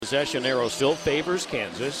possession arrow still favors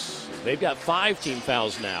Kansas. They've got 5 team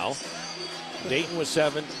fouls now. Dayton with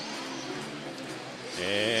 7.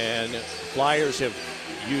 And Flyers have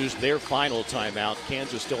used their final timeout.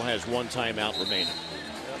 Kansas still has 1 timeout remaining.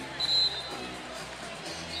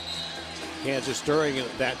 Kansas during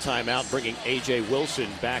that timeout bringing A.J. Wilson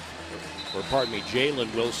back, or pardon me,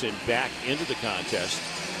 Jalen Wilson back into the contest.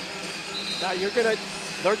 Now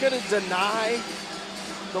they're gonna deny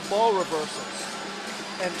the ball reversals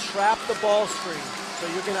and trap the ball screen. So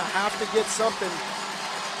you're gonna have to get something.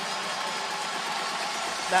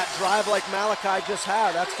 That drive like Malachi just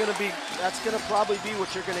had, that's gonna probably be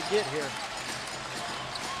what you're gonna get here.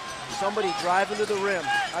 Somebody driving to the rim.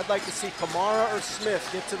 I'd like to see Kamara or Smith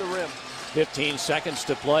get to the rim. 15 seconds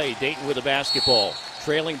to play. Dayton with the basketball.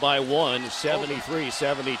 Trailing by 1,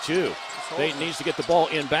 73-72. Dayton needs to get the ball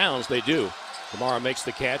inbounds. They do. Kamara makes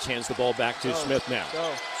the catch, hands the ball back to Smith now.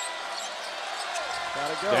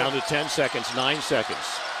 Gotta go. Down to 10 seconds, 9 seconds.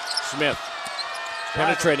 Smith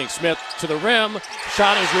penetrating. Smith to the rim.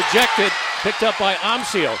 Shot is rejected. Picked up by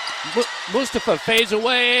Amsil. Mustafa fades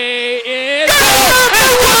away. It's good!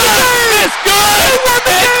 It's good!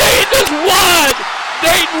 Dayton has won!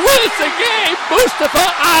 Dayton wins the game.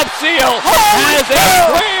 Mustafa Amsil has a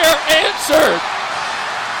prayer answered.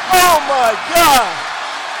 Oh my God!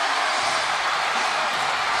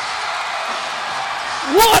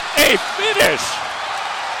 What a finish!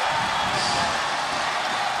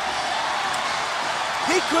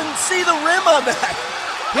 He couldn't see the rim on that.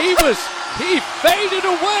 He faded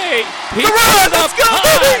away. He Let's up go,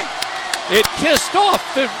 high. baby! It kissed off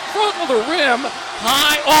the front of the rim,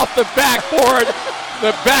 high off the backboard.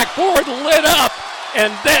 The backboard lit up,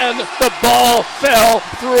 and then the ball fell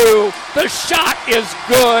through. The shot is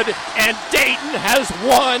good, and Dayton has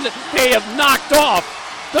won. They have knocked off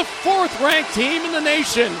the 4th-ranked team in the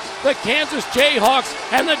nation. The Kansas Jayhawks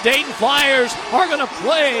and the Dayton Flyers are going to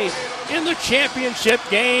play in the championship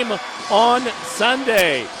game on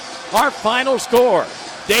Sunday. Our final score,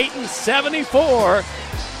 Dayton 74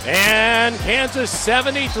 and Kansas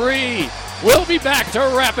 73. We'll be back to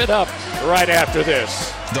wrap it up right after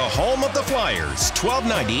this. The home of the Flyers,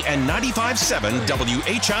 1290 and 95.7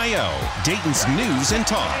 WHIO, Dayton's News and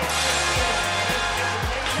Talk.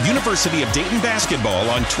 University of Dayton basketball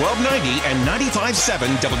on 1290 and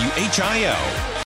 95.7 WHIO.